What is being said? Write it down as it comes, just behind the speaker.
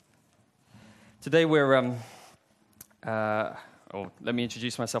Today we're, let me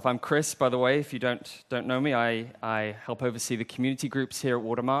introduce myself. I'm Chris, by the way. If you don't know me, I help oversee the community groups here at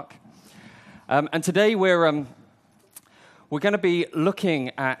Watermark. And today we're going to be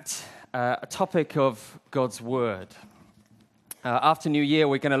looking at a topic of God's Word. After New Year,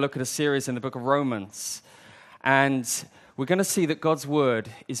 we're going to look at a series in the book of Romans. And we're going to see that God's Word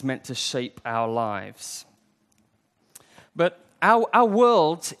is meant to shape our lives. But our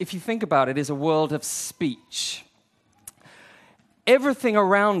world, if you think about it, is a world of speech. Everything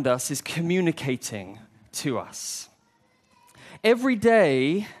around us is communicating to us. Every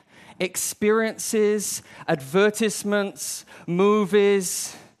day, experiences, advertisements,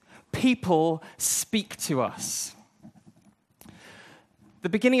 movies, people speak to us. The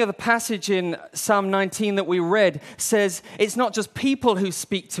beginning of the passage in Psalm 19 that we read says it's not just people who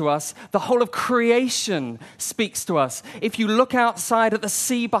speak to us, the whole of creation speaks to us. If you look outside at the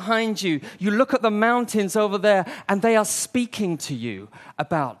sea behind you, you look at the mountains over there, and they are speaking to you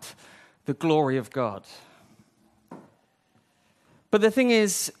about the glory of God. But the thing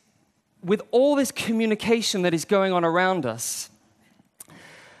is, with all this communication that is going on around us,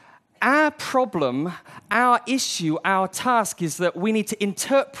 our problem, our issue, our task is that we need to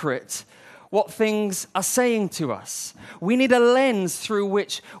interpret what things are saying to us. We need a lens through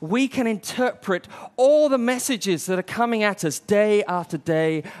which we can interpret all the messages that are coming at us day after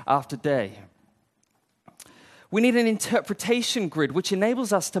day after day. We need an interpretation grid which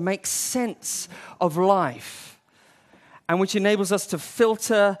enables us to make sense of life and which enables us to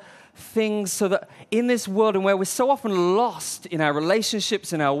filter things so that in this world and where we're so often lost in our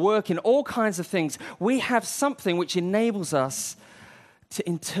relationships, in our work, in all kinds of things, we have something which enables us to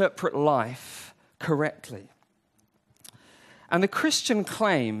interpret life correctly. And the Christian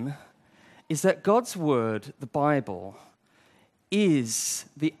claim is that God's Word, the Bible, is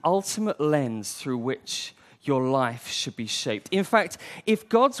the ultimate lens through which your life should be shaped. In fact, if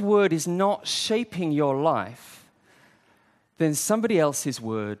God's Word is not shaping your life, then somebody else's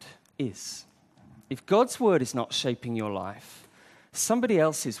word is. If God's Word is not shaping your life, somebody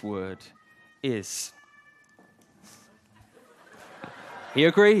else's word is. He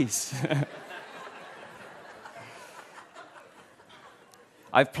agrees.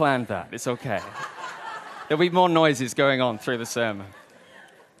 I've planned that. It's okay. There'll be more noises going on through the sermon.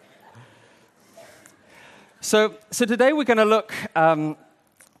 So today we're going to look.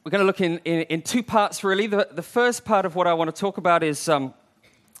 We're going to look in two parts, really. The first part of what I want to talk about is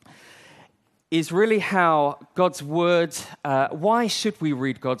really how God's Word, why should we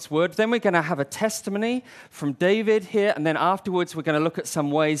read God's Word? Then we're going to have a testimony from David here, and then afterwards we're going to look at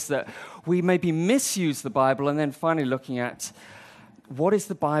some ways that we maybe misuse the Bible, and then finally looking at what is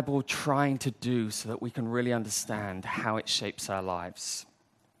the Bible trying to do so that we can really understand how it shapes our lives.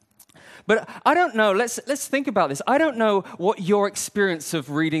 But I don't know, let's think about this. I don't know what your experience of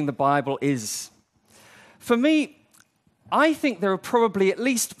reading the Bible is. For me, I think there are probably at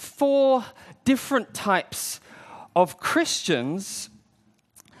least 4 different types of Christians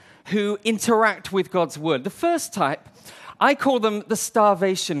who interact with God's Word. The first type, I call them the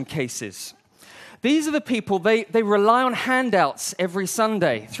starvation cases. These are the people, they rely on handouts every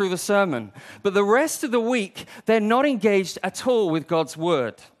Sunday through the sermon, but the rest of the week, they're not engaged at all with God's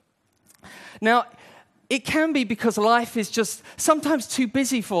Word. Now, it can be because life is just sometimes too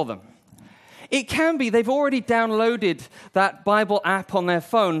busy for them. It can be they've already downloaded that Bible app on their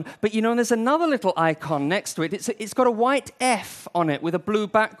phone, but there's another little icon next to it. It's got a white F on it with a blue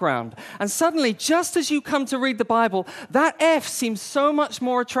background. And suddenly, just as you come to read the Bible, that F seems so much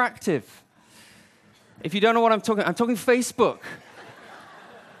more attractive. If you don't know what I'm talking Facebook.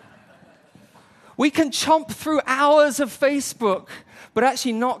 We can chomp through hours of Facebook, but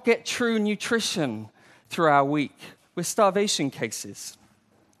actually not get true nutrition through our week. We're starvation cases.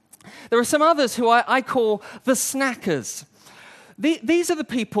 There are some others who I call the snackers. These are the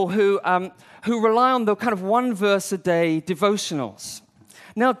people who rely on the kind of one verse a day devotionals.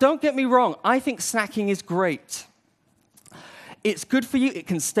 Now, don't get me wrong. I think snacking is great. It's good for you. It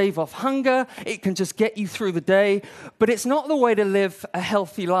can stave off hunger. It can just get you through the day. But it's not the way to live a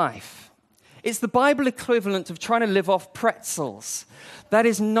healthy life. It's the Bible equivalent of trying to live off pretzels. That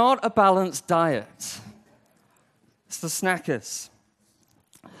is not a balanced diet. It's the snackers.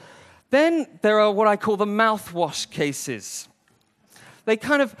 Then there are what I call the mouthwash cases. They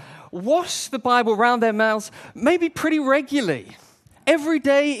kind of wash the Bible around their mouths, maybe pretty regularly, every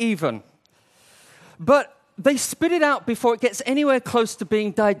day even. But they spit it out before it gets anywhere close to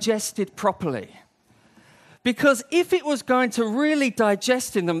being digested properly. Because if it was going to really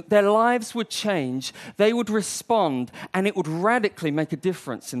digest in them, their lives would change, they would respond, and it would radically make a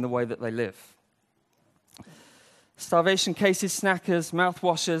difference in the way that they live. starvation cases, snackers,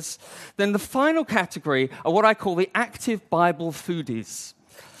 mouthwashers. Then the final category are what I call the active Bible foodies.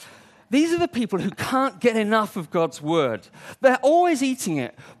 These are the people who can't get enough of God's word. They're always eating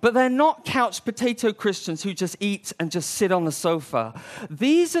it, but they're not couch potato Christians who just eat and just sit on the sofa.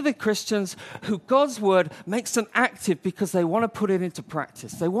 These are the Christians who God's word makes them active because they want to put it into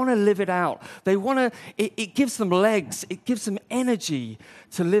practice. They want to live it out. It gives them legs. It gives them energy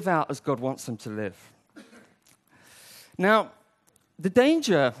to live out as God wants them to live. Now, the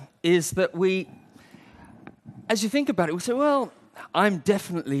danger is that as you think about it, we say, well, I'm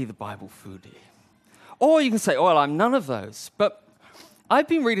definitely the Bible foodie. Or you can say, well, I'm none of those. But I've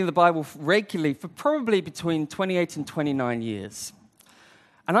been reading the Bible regularly for probably between 28 and 29 years.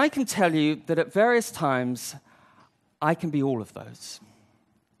 And I can tell you that at various times, I can be all of those.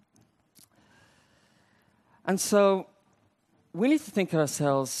 And so we need to think of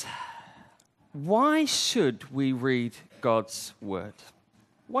ourselves, why should we read God's word?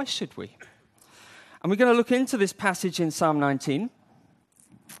 Why should we? And we're going to look into this passage in Psalm 19.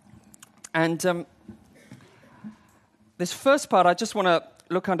 And this first part, I just want to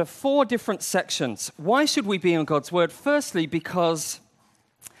look under 4 different sections. Why should we be in God's word? Firstly, because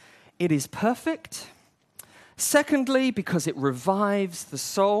it is perfect. Secondly, because it revives the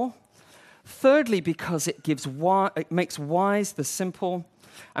soul. Thirdly, because it makes wise the simple.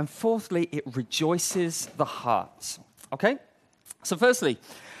 And fourthly, it rejoices the heart. Okay? So firstly,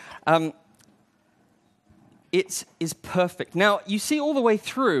 it is perfect. Now, you see all the way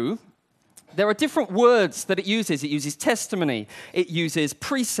through, there are different words that it uses. It uses testimony. It uses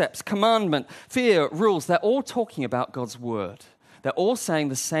precepts, commandment, fear, rules. They're all talking about God's word. They're all saying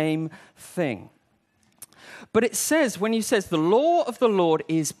the same thing. But it says, when he says the law of the Lord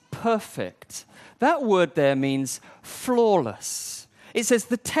is perfect, that word there means flawless. It says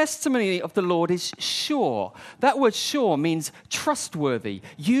the testimony of the Lord is sure. That word sure means trustworthy.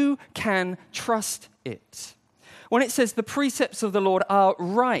 You can trust it. When it says the precepts of the Lord are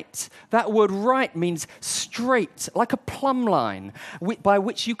right, that word right means straight, like a plumb line, by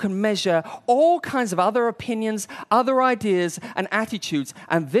which you can measure all kinds of other opinions, other ideas, and attitudes,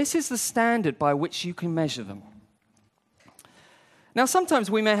 and this is the standard by which you can measure them. Now, sometimes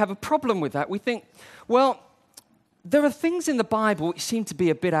we may have a problem with that. We think, well, there are things in the Bible which seem to be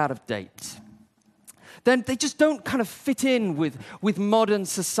a bit out of date. Then they just don't kind of fit in with modern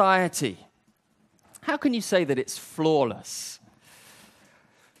society. How can you say that it's flawless?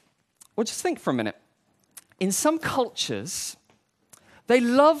 Well, just think for a minute. In some cultures, they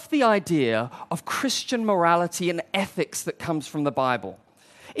love the idea of Christian morality and ethics that comes from the Bible.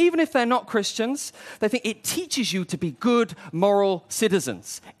 Even if they're not Christians, they think it teaches you to be good, moral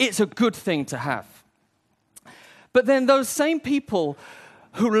citizens. It's a good thing to have. But then those same people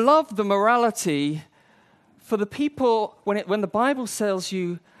who love the morality, for the people, when the Bible tells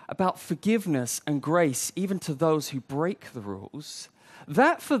you about forgiveness and grace, even to those who break the rules,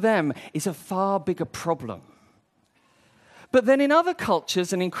 that for them is a far bigger problem. But then in other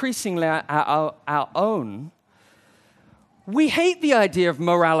cultures, and increasingly our own, we hate the idea of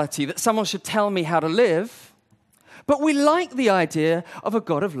morality, that someone should tell me how to live, but we like the idea of a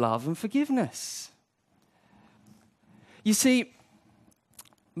God of love and forgiveness. You see,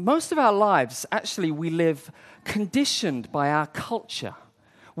 most of our lives, actually, we live conditioned by our culture.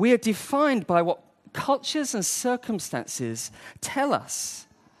 We are defined by what cultures and circumstances tell us.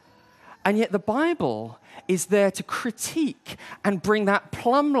 And yet the Bible is there to critique and bring that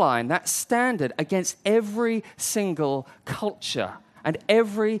plumb line, that standard, against every single culture and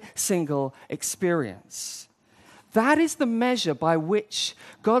every single experience. That is the measure by which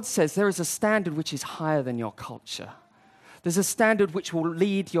God says there is a standard which is higher than your culture. There's a standard which will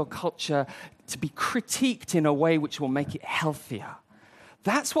lead your culture to be critiqued in a way which will make it healthier.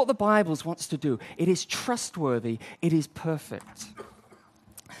 That's what the Bible wants to do. It is trustworthy. It is perfect.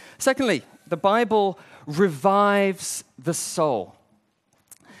 Secondly, the Bible revives the soul.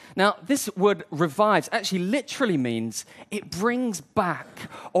 Now, this word revives actually literally means it brings back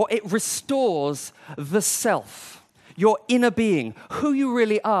or it restores the self, your inner being, who you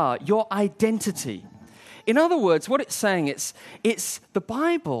really are, your identity. In other words, what it's saying, it's the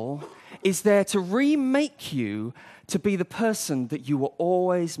Bible is there to remake you to be the person that you were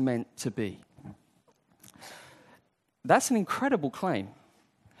always meant to be. That's an incredible claim.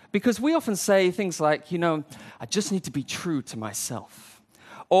 Because we often say things like, I just need to be true to myself.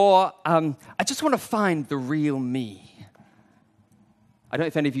 Or, I just want to find the real me. I don't know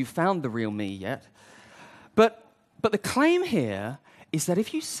if any of you found the real me yet. But the claim here is that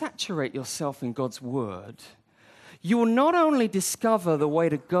if you saturate yourself in God's word, you will not only discover the way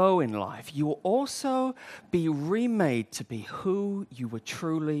to go in life, you will also be remade to be who you were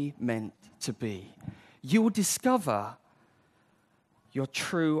truly meant to be. You will discover your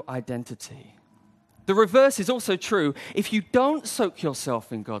true identity. The reverse is also true. If you don't soak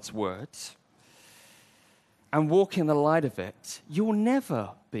yourself in God's words and walk in the light of it, you will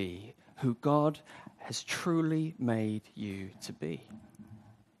never be who God has truly made you to be.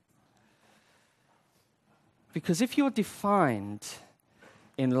 Because if you're defined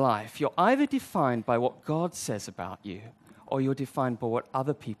in life, you're either defined by what God says about you, or you're defined by what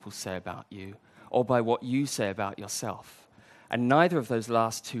other people say about you, or by what you say about yourself. And neither of those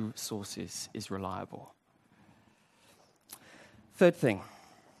last two sources is reliable. Third thing,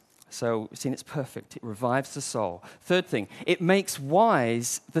 so we've seen it's perfect. It revives the soul. Third thing, it makes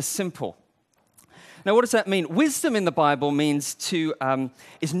wise the simple. Now, what does that mean? Wisdom in the Bible means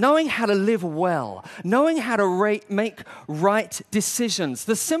is knowing how to live well, knowing how to make right decisions.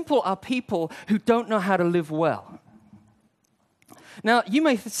 The simple are people who don't know how to live well. Now, you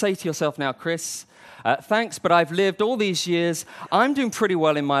may say to yourself now, Chris, thanks, but I've lived all these years. I'm doing pretty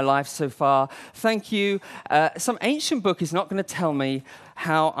well in my life so far. Thank you. Some ancient book is not going to tell me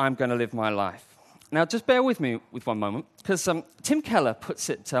how I'm going to live my life. Now, just bear with me with one moment, because Tim Keller puts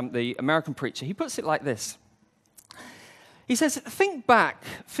it, the American preacher, he puts it like this. He says, think back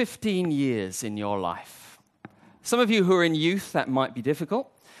 15 years in your life. Some of you who are in youth, that might be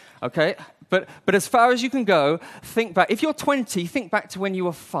difficult, okay? But as far as you can go, think back. If you're 20, think back to when you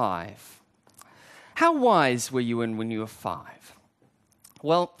were 5. How wise were you when you were 5?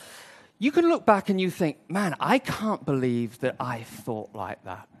 Well, you can look back and you think, man, I can't believe that I thought like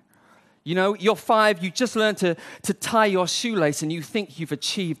that. You know, you're 5, you just learned to tie your shoelace, and you think you've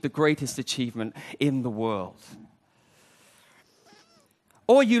achieved the greatest achievement in the world.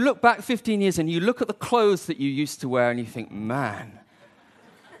 Or you look back 15 years and you look at the clothes that you used to wear and you think, man,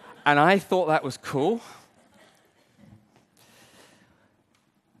 and I thought that was cool.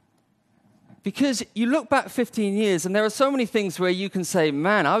 Because you look back 15 years and there are so many things where you can say,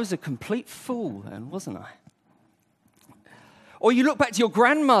 man, I was a complete fool then, wasn't I? Or you look back to your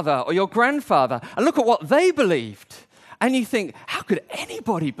grandmother or your grandfather and look at what they believed. And you think, how could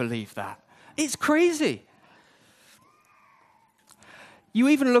anybody believe that? It's crazy. You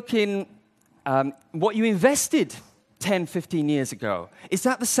even look in what you invested 10, 15 years ago. Is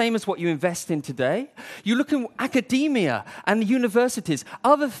that the same as what you invest in today? You look in academia and the universities.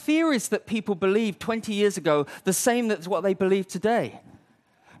 Are the theories that people believed 20 years ago the same as what they believe today?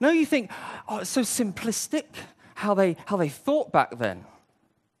 No, you think, oh, it's so simplistic. How they thought back then.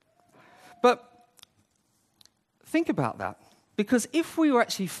 But think about that. Because if we were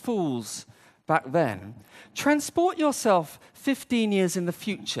actually fools back then, transport yourself 15 years in the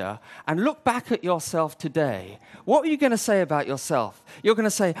future and look back at yourself today. What are you going to say about yourself? You're going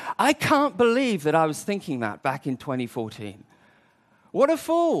to say, I can't believe that I was thinking that back in 2014. What a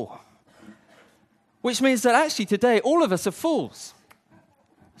fool. Which means that actually today, all of us are fools.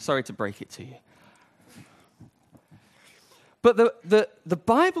 Sorry to break it to you. But the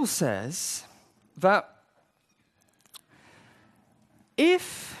Bible says that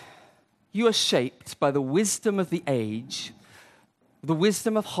if you are shaped by the wisdom of the age, the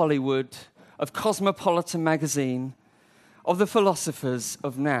wisdom of Hollywood, of Cosmopolitan magazine, of the philosophers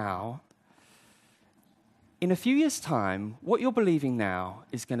of now, in a few years' time, what you're believing now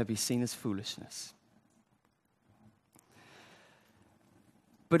is going to be seen as foolishness.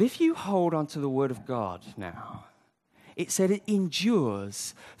 But if you hold on to the Word of God now, it said it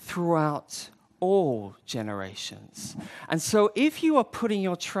endures throughout all generations. And so if you are putting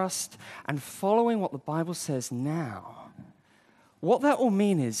your trust and following what the Bible says now, what that will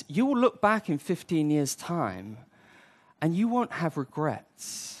mean is you will look back in 15 years' time and you won't have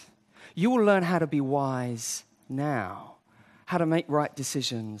regrets. You will learn how to be wise now, how to make right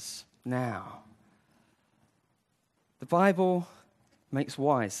decisions now. The Bible makes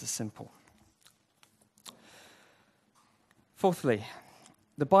wise the simple. Fourthly,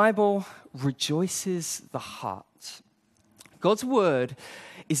 the Bible rejoices the heart. God's word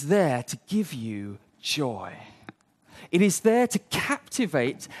is there to give you joy. It is there to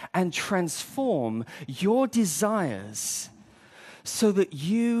captivate and transform your desires so that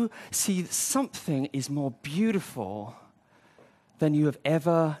you see that something is more beautiful than you have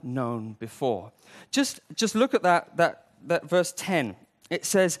ever known before. Just look at that verse 10. It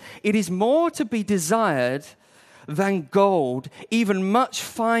says, it is more to be desired than gold, even much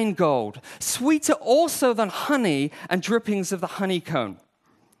fine gold, sweeter also than honey and drippings of the honeycomb.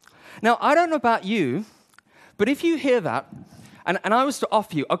 Now, I don't know about you, but if you hear that, and I was to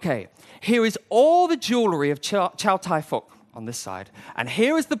offer you, okay, here is all the jewelry of Chow Tai Fook on this side, and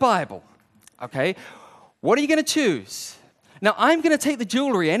here is the Bible. Okay, what are you going to choose? Now, I'm going to take the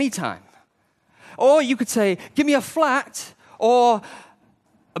jewelry anytime. Or you could say, give me a flat or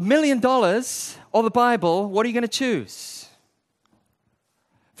 $1 million or the Bible. What are you going to choose?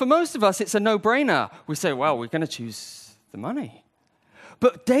 For most of us, it's a no-brainer. We say, well, we're going to choose the money.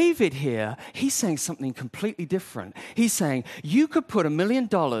 But David here, he's saying something completely different. He's saying, you could put $1 million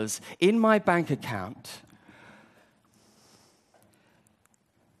in my bank account,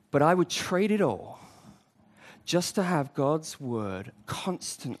 but I would trade it all just to have God's word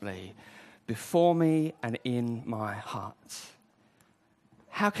constantly before me and in my heart.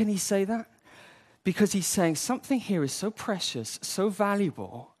 How can he say that? Because he's saying something here is so precious, so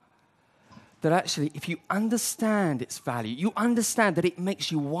valuable, that actually if you understand its value, you understand that it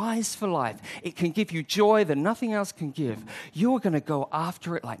makes you wise for life, it can give you joy that nothing else can give, you're going to go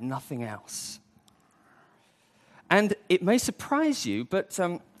after it like nothing else. And it may surprise you, but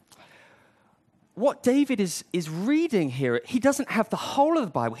what David is reading here, he doesn't have the whole of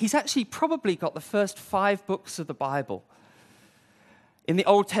the Bible. He's actually probably got the first 5 books of the Bible in the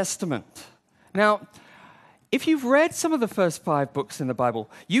Old Testament. Now, if you've read some of the first 5 books in the Bible,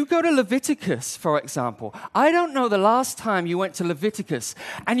 you go to Leviticus, for example. I don't know the last time you went to Leviticus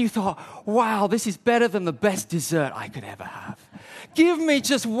and you thought, wow, this is better than the best dessert I could ever have. Give me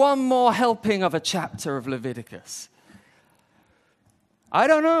just one more helping of a chapter of Leviticus. I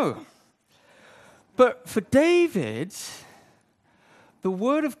don't know. But for David, the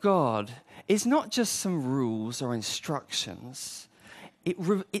Word of God is not just some rules or instructions.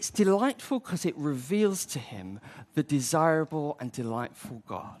 It's delightful because it reveals to him the desirable and delightful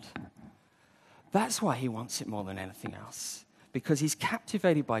God. That's why he wants it more than anything else, because he's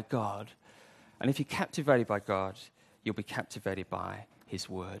captivated by God. And if you're captivated by God, you'll be captivated by his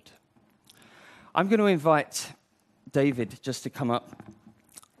Word. I'm going to invite David just to come up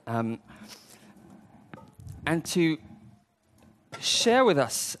and to share with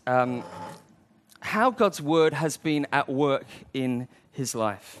us how God's Word has been at work in his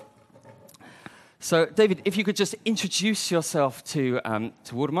life. So, David, if you could just introduce yourself to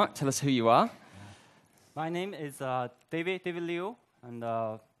Watermark, tell us who you are. My name is David Liu, and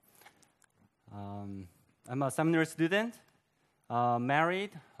I'm a seminary student,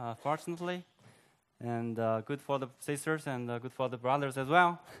 married, fortunately, and good for the sisters and good for the brothers as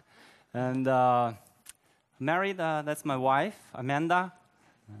well. And married, that's my wife, Amanda,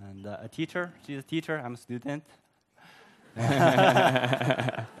 and a teacher. She's a teacher, I'm a student.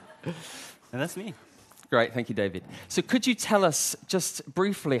 And that's me. Great, thank you, David. So could you tell us just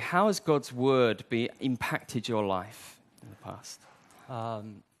briefly, how has God's Word impacted your life in the past?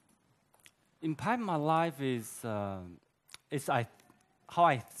 Impact my life is how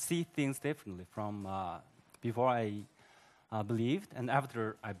I see things differently from before I believed and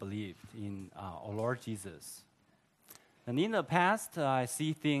after I believed in our Lord Jesus. And in the past, I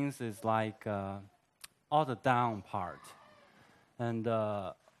see things as like all the down part. And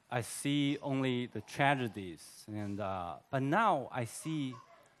I see only the tragedies. But now I see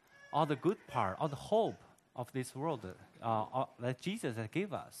all the good part, all the hope of this world that Jesus has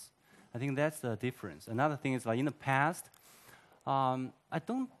given us. I think that's the difference. Another thing is, like in the past, I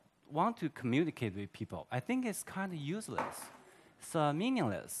don't want to communicate with people. I think it's kind of useless. It's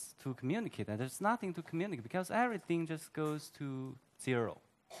meaningless to communicate. And there's nothing to communicate because everything just goes to zero,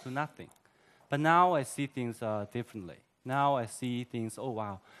 to nothing. But now I see things differently. Now I see things, oh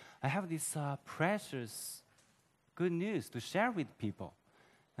wow, I have this precious good news to share with people.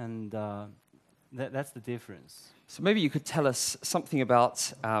 And that's the difference. So maybe you could tell us something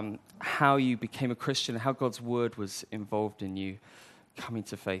about how you became a Christian, how God's Word was involved in you coming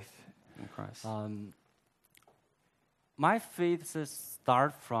to faith in Christ. My faith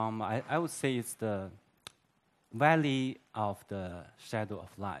starts from, I would say it's the valley of the shadow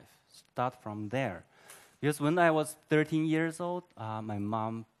of life. Start from there. Because when I was 13 years old, my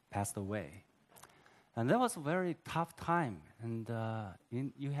mom passed away. And that was a very tough time. And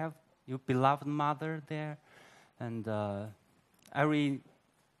you have your beloved mother there. And every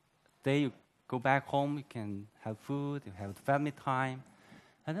day you go back home, you can have food, you have family time.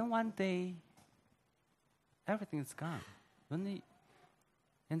 And then one day, everything is gone. And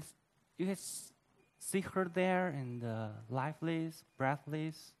you just see her there and lifeless,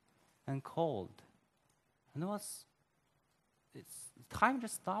 breathless, and cold. And time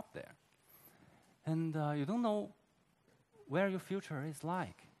just stopped there. And you don't know where your future is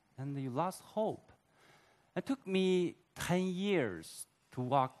like. And you lost hope. It took me 10 years to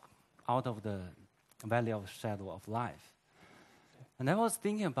walk out of the valley of shadow of life. And I was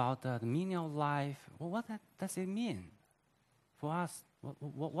thinking about the meaning of life. Well, what does it mean for us?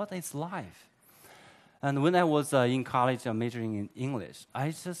 What is life? And when I was in college majoring in English, I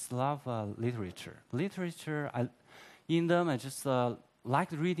just love literature. In them, I just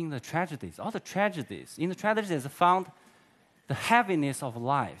liked reading the tragedies, all the tragedies. In the tragedies, I found the heaviness of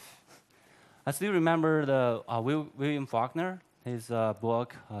life. I still remember the William Faulkner, his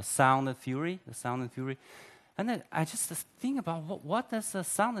book, Sound and Fury, The Sound and Fury. And then I just think about what does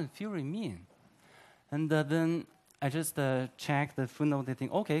Sound and Fury mean? And then I just checked the footnote and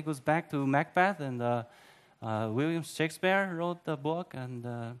think, okay, it goes back to Macbeth, and William Shakespeare wrote the book, and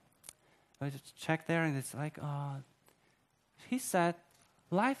I just checked there, and it's like, he said,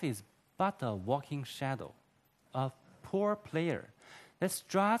 life is but a walking shadow, a poor player that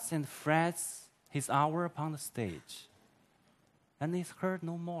struts and frets his hour upon the stage, and is heard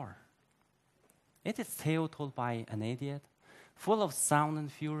no more. It is a tale told by an idiot, full of sound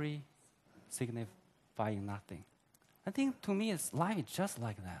and fury, signifying nothing. I think to me, life is just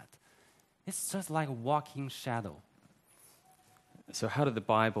like that. It's just like a walking shadow. So how did the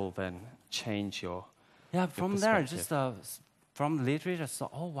Bible then change your from there, just from the literature, so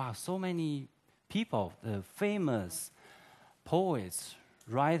wow, so many people, the famous poets,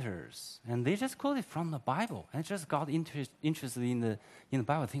 writers, and they just quoted from the Bible, and just got interested in the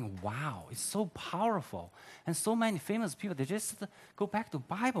Bible, thinking, wow, it's so powerful, and so many famous people, they just go back to the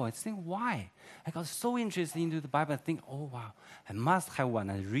Bible and think, why? I got so interested into the Bible, I think, oh wow, I must have one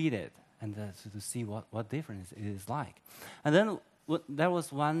and read it, and to see what difference it is like. And then there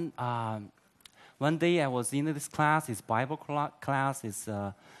was one day I was in this class, this Bible class, is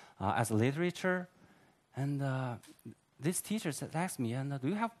as literature, and this teacher asked me, do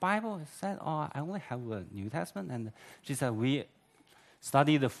you have Bible? I said, I only have a New Testament. And she said, we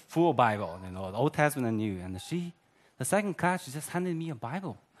study the full Bible, the Old Testament and New. And the second class, she just handed me a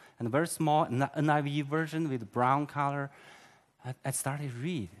Bible, and a very small NIV version with brown color. I started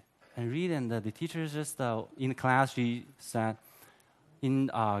read, and the teacher just, in the class, she said,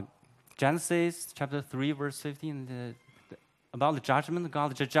 in Genesis chapter 3, verse 15, about the judgment,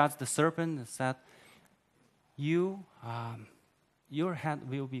 God judged the serpent and said, your head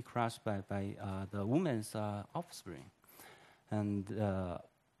will be crushed by the woman's offspring, and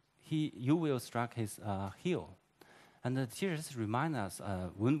you will strike his heel. And the teacher just remind us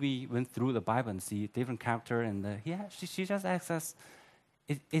when we went through the Bible and see different character, and she just asks us,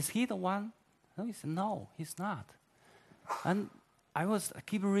 is he the one? And we said, no, he's not. And I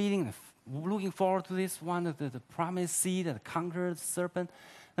keep reading, looking forward to this one, the promised seed that conquered the serpent.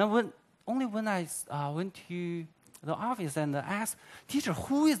 And only when I went to the office and asked, teacher,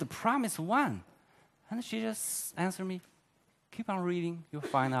 who is the promised one? And she just answered me, keep on reading, you'll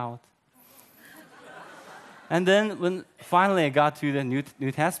find out. And then when finally I got to the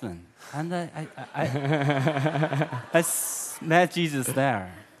New Testament, and I met Jesus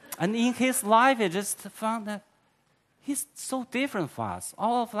there. And in his life, I just found that he's so different from us.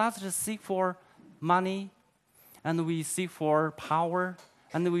 All of us just seek for money, and we seek for power,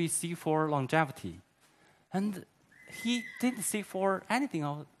 and we seek for longevity. And he didn't seek for anything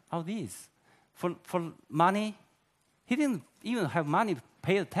of these. For money, he didn't even have money to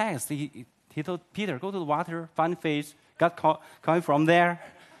pay the tax. He told Peter, go to the water, find fish, got coming from there.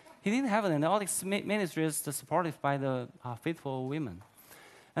 He didn't have it, and all these ministries supported by the faithful women.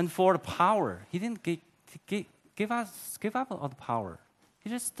 And for the power, he didn't give up all the power. He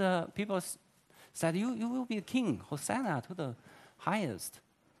just, people said, you will be the king, Hosanna to the highest.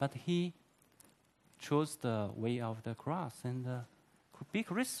 But he chose the way of the cross and be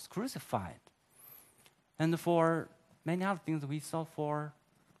crucified. And for many other things we sought for,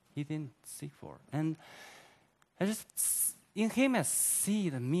 he didn't seek for. And I just, in him, I see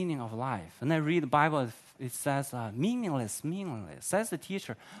the meaning of life. And I read the Bible, it says, meaningless. Says the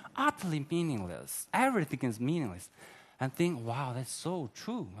teacher, utterly meaningless. Everything is meaningless. And think, wow, that's so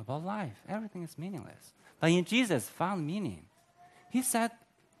true about life. Everything is meaningless. But in Jesus, found meaning. He said,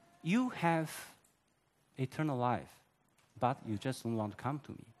 you have eternal life, but you just don't want to come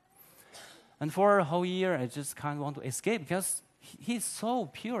to me. And for a whole year, I just kind of want to escape because he's so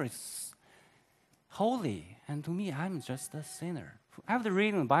pure, it's holy. And to me, I'm just a sinner. After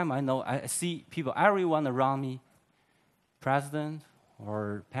reading the Bible, I know I see people, everyone around me, president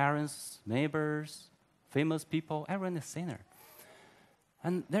or parents, neighbors, famous people, everyone is a sinner.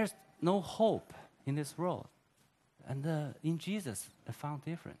 And there's no hope in this world. And in Jesus, I found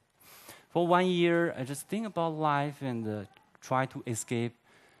different. For 1 year, I just think about life and try to escape.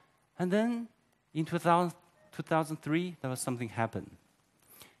 And then in 2003, there was something happened.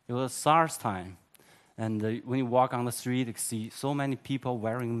 It was SARS time. And when you walk on the street, you see so many people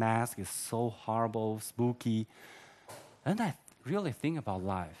wearing masks. It's so horrible, spooky. And I really think about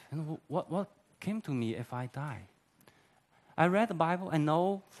life. And what came to me if I die? I read the Bible and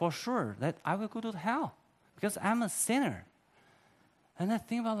know for sure that I will go to hell because I'm a sinner. And I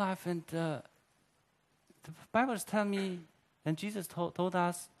think about life, and the Bible is telling me, and Jesus told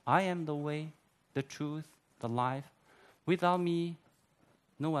us, I am the way, the truth, the life. Without me,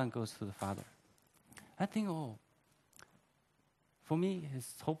 no one goes to the Father. I think, for me,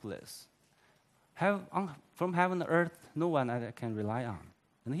 it's hopeless. From heaven to earth, no one I can rely on.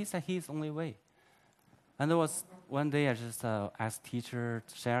 And he said he's the only way. And there was one day I just asked teacher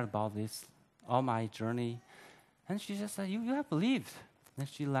to share about this, all my journey. And she just said, you have believed. And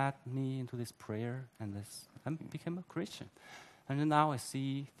she led me into this prayer, and I became a Christian. And then now I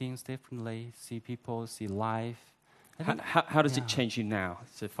see things differently, see people, see life. How does it change you now?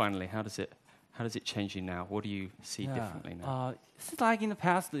 So finally, how does it change you now? What do you see differently now? It's like in the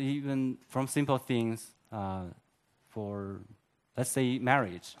past, even from simple things for, let's say,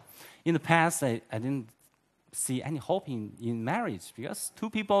 marriage. In the past, I didn't see any hope in marriage because two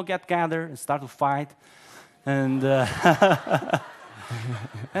people get together and start to fight. And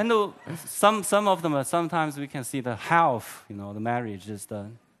and some of them, sometimes we can see the health, the marriage, just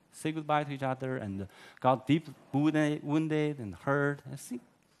say goodbye to each other and got deep wounded and hurt. I think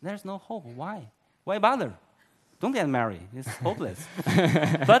there's no hope. Why? Why bother? Don't get married. It's hopeless.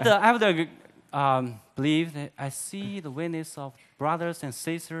 But after believe that I see the witness of brothers and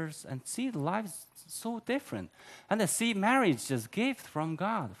sisters and see the life is so different. And I see marriage as a gift from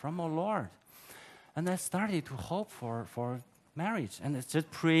God, from our Lord. And I started to hope for marriage. And I just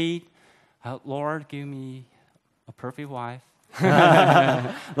prayed, Lord, give me a perfect wife.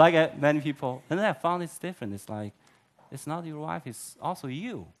 Like many people. And then I found it's different. It's like, it's not your wife, it's also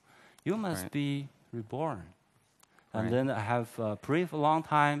you. You must be reborn. And then I have prayed for a long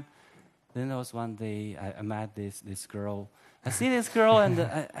time. Then there was one day I met this girl. I see this girl and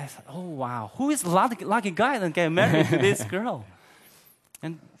I thought, oh wow, who is the lucky guy that get married to this girl?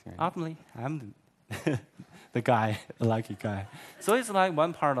 And ultimately, I'm the guy, the lucky guy. So it's like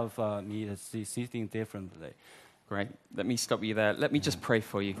one part of me that sees things differently. Great. Let me stop you there. Let me just pray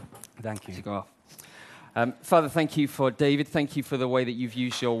for you. Thank you. To go off. Father, thank you for David. Thank you for the way that you've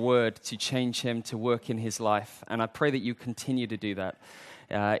used your word to change him, to work in his life. And I pray that you continue to do that.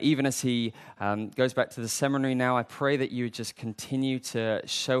 Even as he goes back to the seminary now, I pray that you just continue to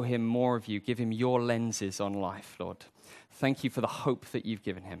show him more of you, give him your lenses on life, Lord. Thank you for the hope that you've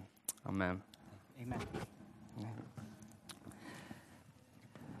given him. Amen. Amen.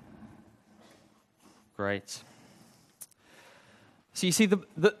 Great. So you see,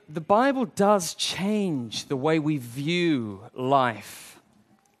 the Bible does change the way we view life.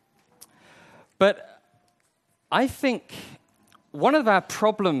 But I think one of our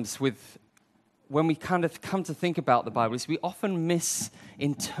problems with when we kind of come to think about the Bible is we often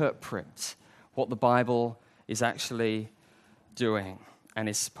misinterpret what the Bible is actually doing and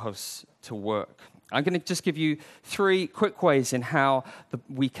is supposed to work. I'm going to just give you 3 quick ways in how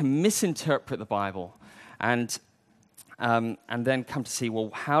we can misinterpret the Bible and then come to see,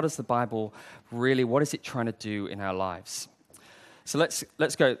 well, how does the Bible really, what is it trying to do in our lives? So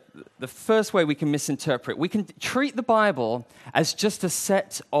let's go. The first way we can misinterpret, we can treat the Bible as just a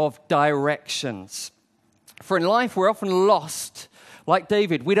set of directions. For in life, we're often lost. Like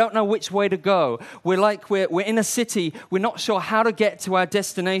David, we don't know which way to go. We're in a city, we're not sure how to get to our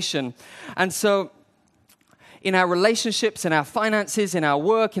destination. And so in our relationships, in our finances, in our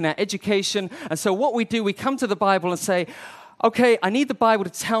work, in our education. And so what we do, we come to the Bible and say, okay, I need the Bible to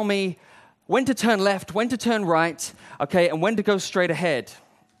tell me when to turn left, when to turn right, okay, and when to go straight ahead.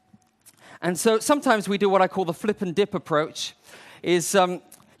 And so sometimes we do what I call the flip and dip approach, is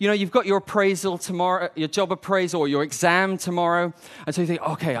you've got your appraisal tomorrow, your job appraisal or your exam tomorrow. And so you think,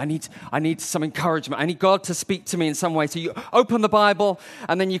 okay, I need some encouragement. I need God to speak to me in some way. So you open the Bible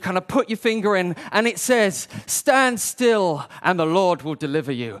and then you kind of put your finger in and it says, stand still and the Lord will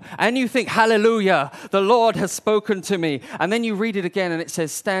deliver you. And you think, hallelujah, the Lord has spoken to me. And then you read it again and it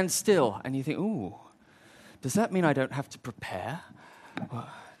says, stand still. And you think, ooh, does that mean I don't have to prepare?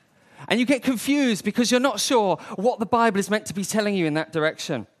 And you get confused because you're not sure what the Bible is meant to be telling you in that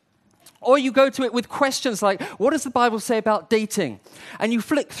direction. Or you go to it with questions like, what does the Bible say about dating? And you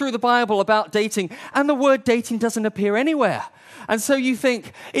flick through the Bible about dating, and the word dating doesn't appear anywhere. And so you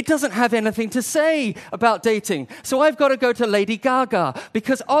think, it doesn't have anything to say about dating. So I've got to go to Lady Gaga,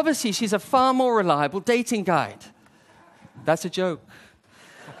 because obviously she's a far more reliable dating guide. That's a joke.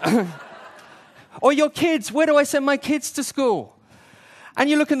 Or your kids, where do I send my kids to school? And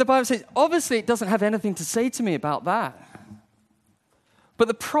you look in the Bible and say, obviously it doesn't have anything to say to me about that. But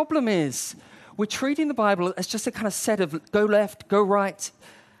the problem is, we're treating the Bible as just a kind of set of go left, go right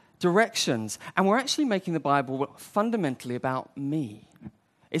directions. And we're actually making the Bible fundamentally about me.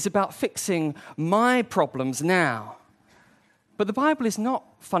 It's about fixing my problems now. But the Bible is not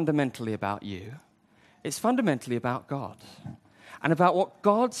fundamentally about you. It's fundamentally about God. And about what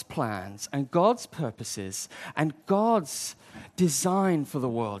God's plans and God's purposes and God's design for the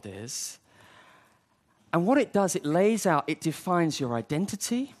world is. And what it does, it lays out, it defines your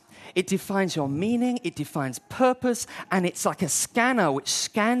identity, it defines your meaning, it defines purpose, and it's like a scanner which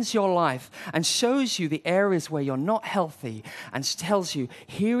scans your life and shows you the areas where you're not healthy and tells you,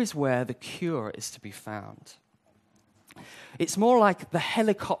 here is where the cure is to be found. It's more like the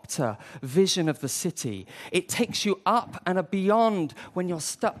helicopter vision of the city. It takes you up and beyond when you're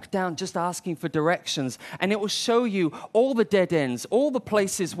stuck down just asking for directions. And it will show you all the dead ends, all the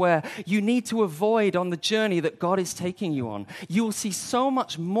places where you need to avoid on the journey that God is taking you on. You will see so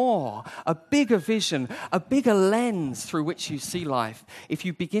much more, a bigger vision, a bigger lens through which you see life. If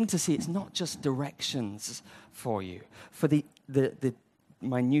you begin to see it's not just directions for you, for the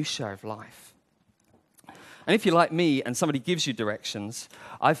minutiae of life. And if you're like me and somebody gives you directions,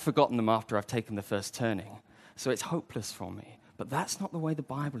 I've forgotten them after I've taken the first turning. So it's hopeless for me. But that's not the way the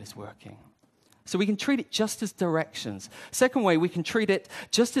Bible is working. So we can treat it just as directions. Second way, we can treat it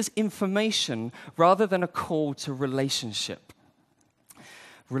just as information rather than a call to relationship.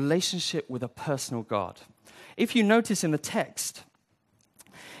 Relationship with a personal God. If you notice in the text,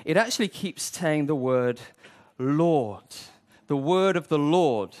 it actually keeps saying the word Lord, the word of the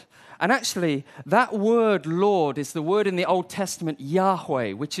Lord. And actually, that word Lord is the word in the Old Testament,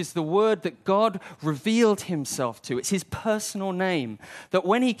 Yahweh, which is the word that God revealed himself to. It's his personal name. That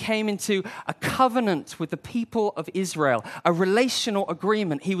when he came into a covenant with the people of Israel, a relational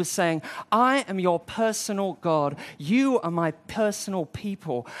agreement, he was saying, I am your personal God. You are my personal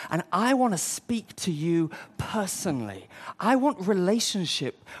people. And I want to speak to you personally. I want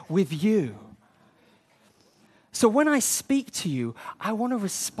relationship with you. So when I speak to you, I want a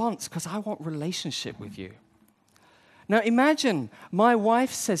response because I want relationship with you. Now imagine my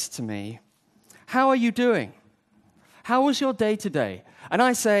wife says to me, how are you doing? How was your day today? And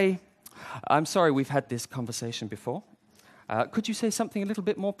I say, I'm sorry, we've had this conversation before. Could you say something a little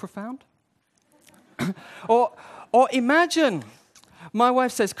bit more profound? or imagine my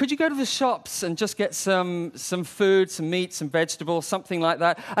wife says, could you go to the shops and just get some food, some meat, some vegetables, something like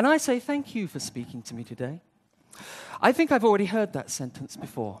that? And I say, thank you for speaking to me today. I think I've already heard that sentence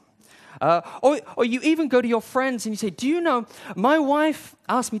before. Or you even go to your friends and you say, do you know, my wife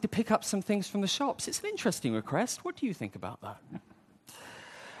asked me to pick up some things from the shops. It's an interesting request. What do you think about that?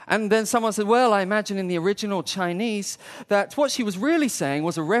 And then someone said, well, I imagine in the original Chinese that what she was really saying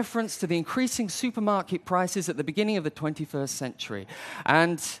was a reference to the increasing supermarket prices at the beginning of the 21st century.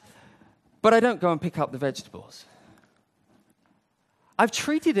 But I don't go and pick up the vegetables. I've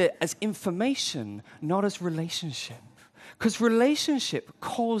treated it as information, not as relationship. Because relationship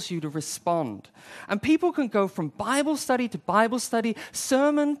calls you to respond. And people can go from Bible study to Bible study,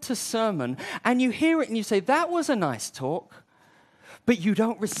 sermon to sermon, and you hear it and you say, that was a nice talk, but you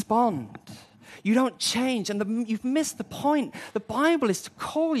don't respond. You don't change, and you've missed the point. The Bible is to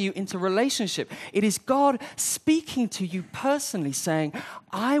call you into relationship. It is God speaking to you personally, saying,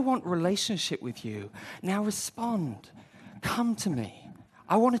 I want relationship with you. Now respond. Come to me.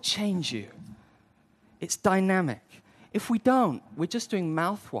 I want to change you. It's dynamic. If we don't, we're just doing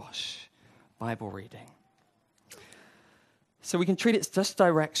mouthwash Bible reading. So we can treat it as just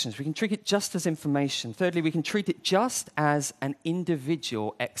directions. We can treat it just as information. Thirdly, we can treat it just as an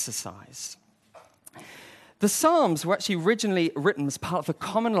individual exercise. The Psalms were actually originally written as part of the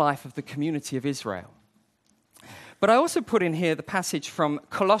common life of the community of Israel. But I also put in here the passage from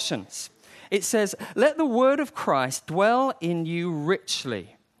Colossians. It says, let the word of Christ dwell in you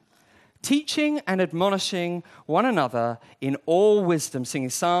richly, teaching and admonishing one another in all wisdom, singing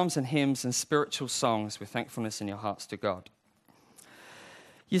psalms and hymns and spiritual songs with thankfulness in your hearts to God.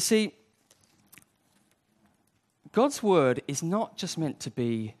 You see, God's word is not just meant to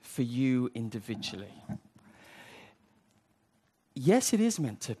be for you individually. Yes, it is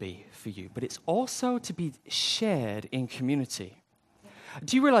meant to be for you, but it's also to be shared in community.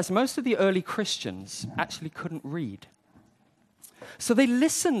 Do you realize most of the early Christians actually couldn't read? So they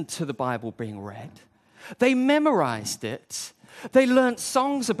listened to the Bible being read. They memorized it. They learned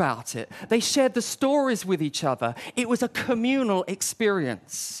songs about it. They shared the stories with each other. It was a communal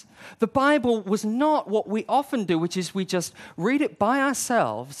experience. The Bible was not what we often do, which is we just read it by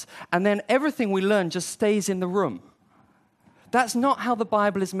ourselves, and then everything we learn just stays in the room. That's not how the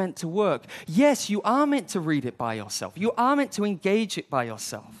Bible is meant to work. Yes, you are meant to read it by yourself. You are meant to engage it by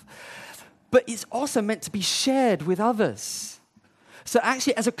yourself. But it's also meant to be shared with others. So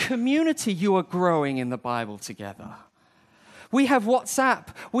actually, as a community, you are growing in the Bible together. We have WhatsApp.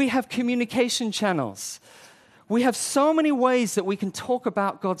 We have communication channels. We have so many ways that we can talk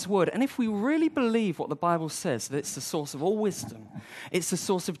about God's word. And if we really believe what the Bible says, that it's the source of all wisdom, it's the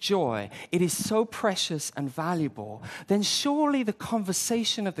source of joy, it is so precious and valuable, then surely the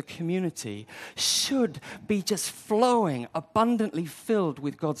conversation of the community should be just flowing, abundantly filled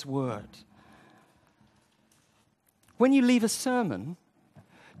with God's word. When you leave a sermon,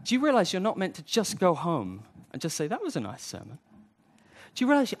 do you realize you're not meant to just go home and just say, that was a nice sermon? Do you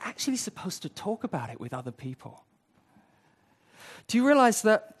realize you're actually supposed to talk about it with other people? Do you realize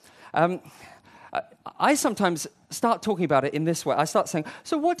that I sometimes start talking about it in this way. I start saying,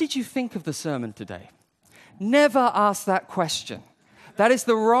 so what did you think of the sermon today? Never ask that question. That is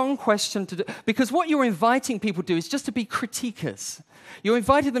the wrong question to do. Because what you're inviting people to do is just to be critiquers. You're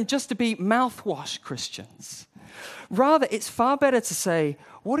inviting them just to be mouthwash Christians. Rather, it's far better to say,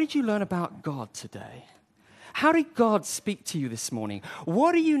 what did you learn about God today? How did God speak to you this morning?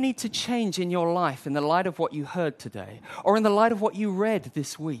 What do you need to change in your life in the light of what you heard today or in the light of what you read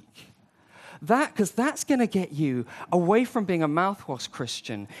this week? Because that's going to get you away from being a mouthwash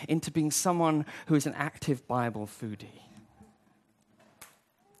Christian into being someone who is an active Bible foodie.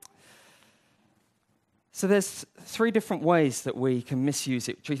 So there's 3 different ways that we can misuse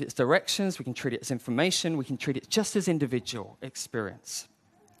it. We treat it as directions, we can treat it as information, we can treat it just as individual experience.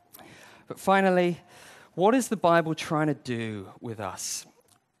 But finally, what is the Bible trying to do with us?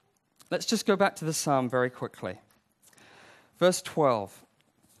 Let's just go back to the psalm very quickly. Verse 12,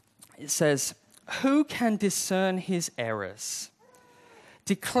 it says, "Who can discern his errors?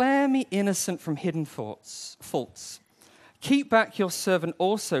 Declare me innocent from hidden faults. Keep back your servant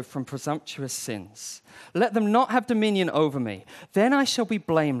also from presumptuous sins. Let them not have dominion over me. Then I shall be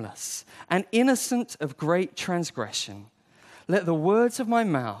blameless and innocent of great transgression. Let the words of my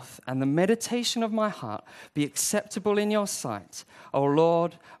mouth and the meditation of my heart be acceptable in your sight, O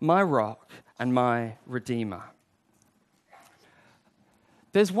Lord, my rock and my redeemer."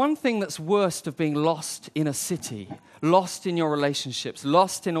 There's one thing that's worst of being lost in a city, lost in your relationships,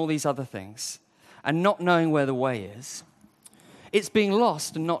 lost in all these other things, and not knowing where the way is. It's being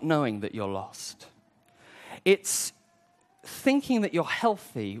lost and not knowing that you're lost. It's thinking that you're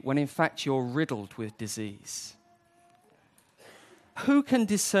healthy when in fact you're riddled with disease. Who can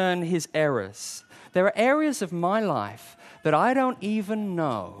discern his errors? There are areas of my life that I don't even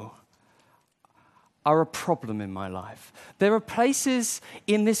know are a problem in my life. There are places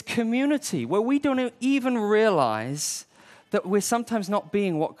in this community where we don't even realize that we're sometimes not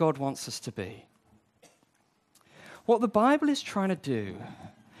being what God wants us to be. What the Bible is trying to do,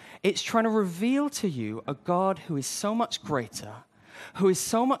 it's trying to reveal to you a God who is so much greater, who is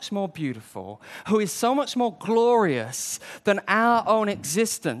so much more beautiful, who is so much more glorious than our own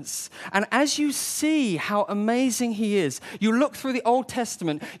existence. And as you see how amazing he is, you look through the Old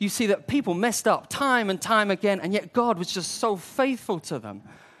Testament, you see that people messed up time and time again, and yet God was just so faithful to them.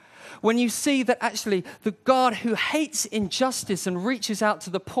 When you see that actually the God who hates injustice and reaches out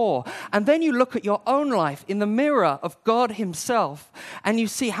to the poor, and then you look at your own life in the mirror of God himself, and you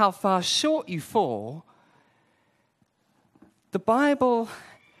see how far short you fall, the Bible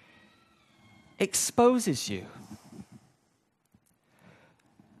exposes you.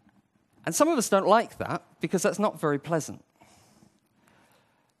 And some of us don't like that because that's not very pleasant.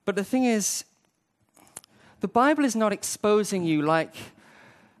 But the thing is, the Bible is not exposing you like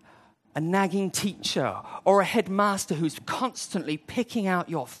a nagging teacher or a headmaster who's constantly picking out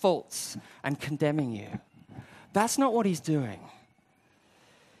your faults and condemning you. That's not what he's doing.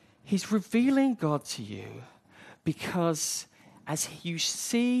 He's revealing God to you because as you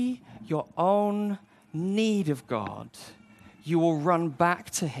see your own need of God, you will run back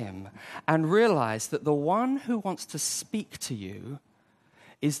to him and realize that the one who wants to speak to you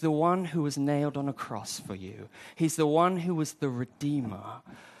is the one who was nailed on a cross for you. He's the one who was the Redeemer.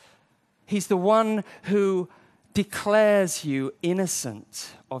 He's the one who declares you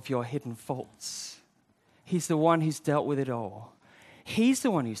innocent of your hidden faults. He's the one who's dealt with it all. He's the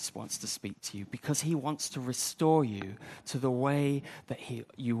one who wants to speak to you because he wants to restore you to the way that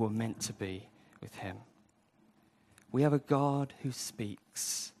you were meant to be with him. We have a God who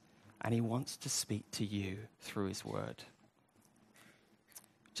speaks, and he wants to speak to you through his word.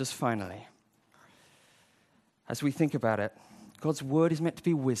 Just finally, as we think about it, God's word is meant to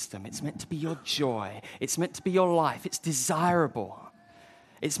be wisdom. It's meant to be your joy. It's meant to be your life. It's desirable.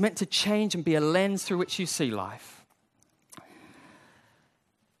 It's meant to change and be a lens through which you see life.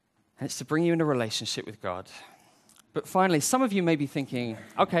 And it's to bring you into relationship with God. But finally, some of you may be thinking,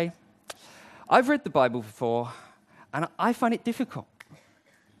 okay, I've read the Bible before, and I find it difficult.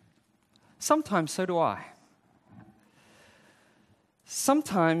 Sometimes so do I.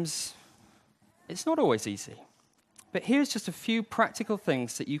 Sometimes it's not always easy. But here's just a few practical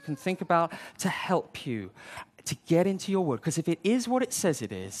things that you can think about to help you to get into your word. Because if it is what it says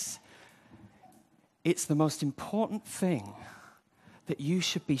it is, it's the most important thing that you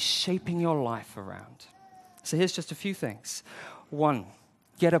should be shaping your life around. So here's just a few things. 1,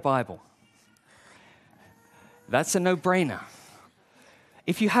 get a Bible. That's a no-brainer.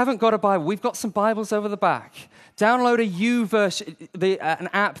 If you haven't got a Bible, we've got some Bibles over the back. Download a YouVersion, an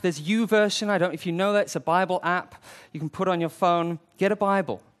app. There's YouVersion. I don't know if you know that. It's a Bible app you can put on your phone. Get a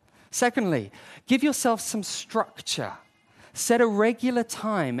Bible. Secondly, give yourself some structure. Set a regular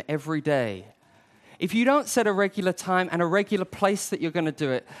time every day. If you don't set a regular time and a regular place that you're going to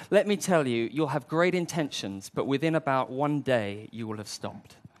do it, let me tell you, you'll have great intentions, but within about one day, you will have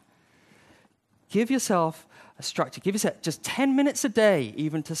stopped. Give yourself a structure. Give yourself just 10 minutes a day,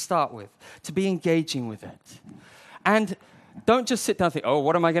 even to start with, to be engaging with it. And don't just sit down and think, oh,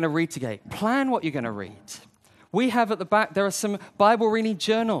 what am I going to read today? Plan what you're going to read. We have at the back, there are some Bible reading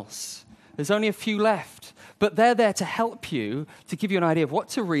journals. There's only a few left. But they're there to help you, to give you an idea of what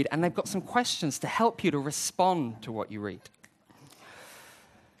to read, and they've got some questions to help you to respond to what you read.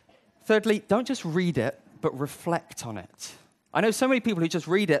 Thirdly, don't just read it, but reflect on it. I know so many people who just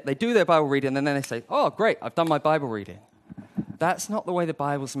read it, they do their Bible reading, and then they say, oh, great, I've done my Bible reading. That's not the way the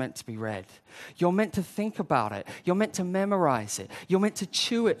Bible's meant to be read. You're meant to think about it. You're meant to memorize it. You're meant to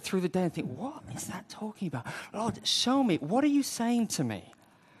chew it through the day and think, what is that talking about? Lord, show me. What are you saying to me?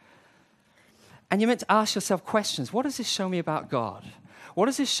 And you're meant to ask yourself questions. What does this show me about God? What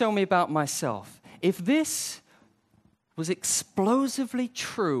does this show me about myself? If this was explosively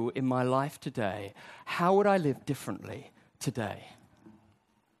true in my life today, how would I live differently today?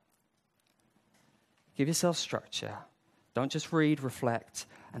 Give yourself structure. Don't just read, reflect,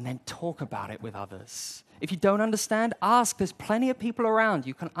 and then talk about it with others. If you don't understand, ask. There's plenty of people around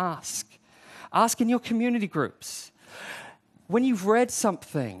you can ask. Ask in your community groups. When you've read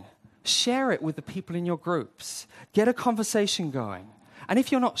something, share it with the people in your groups. Get a conversation going. And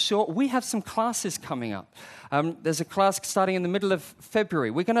if you're not sure, we have some classes coming up. There's a class starting in the middle of February.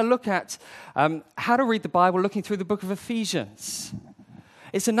 We're going to look at how to read the Bible, looking through the book of Ephesians.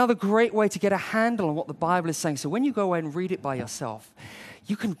 It's another great way to get a handle on what the Bible is saying. So when you go away and read it by yourself,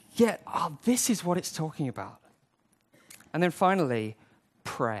 you can get, oh, this is what it's talking about. And then finally,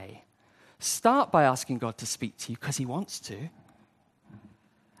 pray. Start by asking God to speak to you because he wants to.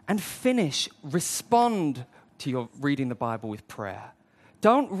 And finish, respond to your reading the Bible with prayer.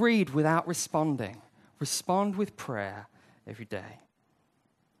 Don't read without responding. Respond with prayer every day.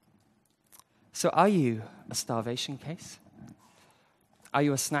 So are you a starvation case? Are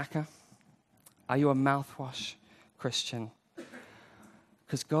you a snacker? Are you a mouthwash Christian?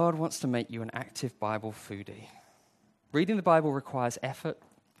 Because God wants to make you an active Bible foodie. Reading the Bible requires effort.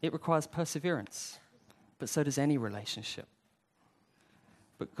 It requires perseverance. But so does any relationship.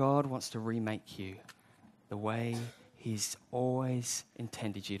 But God wants to remake you the way he's always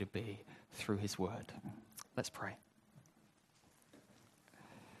intended you to be through his word. Let's pray.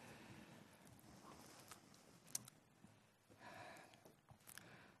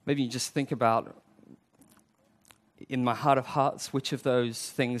 Maybe you just think about, in my heart of hearts, which of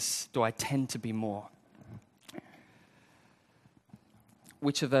those things do I tend to be more?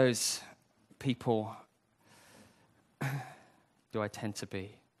 Which of those people do I tend to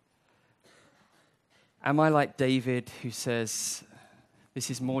be? Am I like David who says, this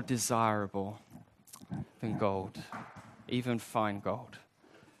is more desirable than gold, even fine gold?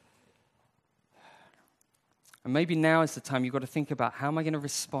 And maybe now is the time you've got to think about, how am I going to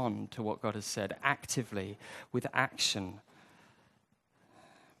respond to what God has said actively, with action,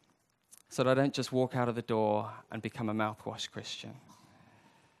 so that I don't just walk out of the door and become a mouthwash Christian,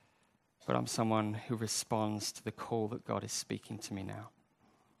 but I'm someone who responds to the call that God is speaking to me now.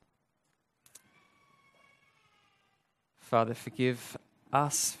 Father, forgive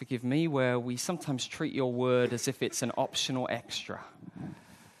us, forgive me, where we sometimes treat your word as if it's an optional extra,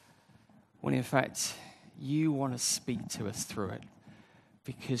 when in fact you want to speak to us through it,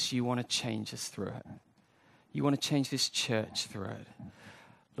 because you want to change us through it. You want to change this church through it.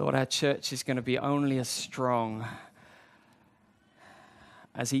 Lord, our church is going to be only as strong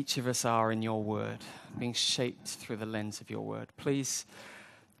as each of us are in your word, being shaped through the lens of your word. Please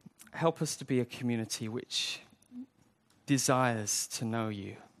help us to be a community which desires to know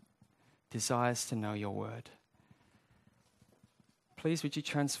you, desires to know your word. Please, would you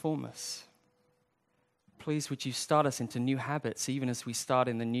transform us? Please, would you start us into new habits, even as we start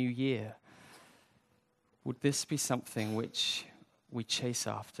in the new year? Would this be something which we chase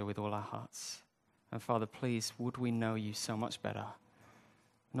after with all our hearts? And Father, please, would we know you so much better,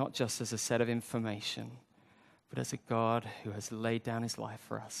 not just as a set of information, but as a God who has laid down his life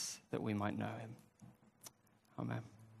for us, that we might know him. Amen.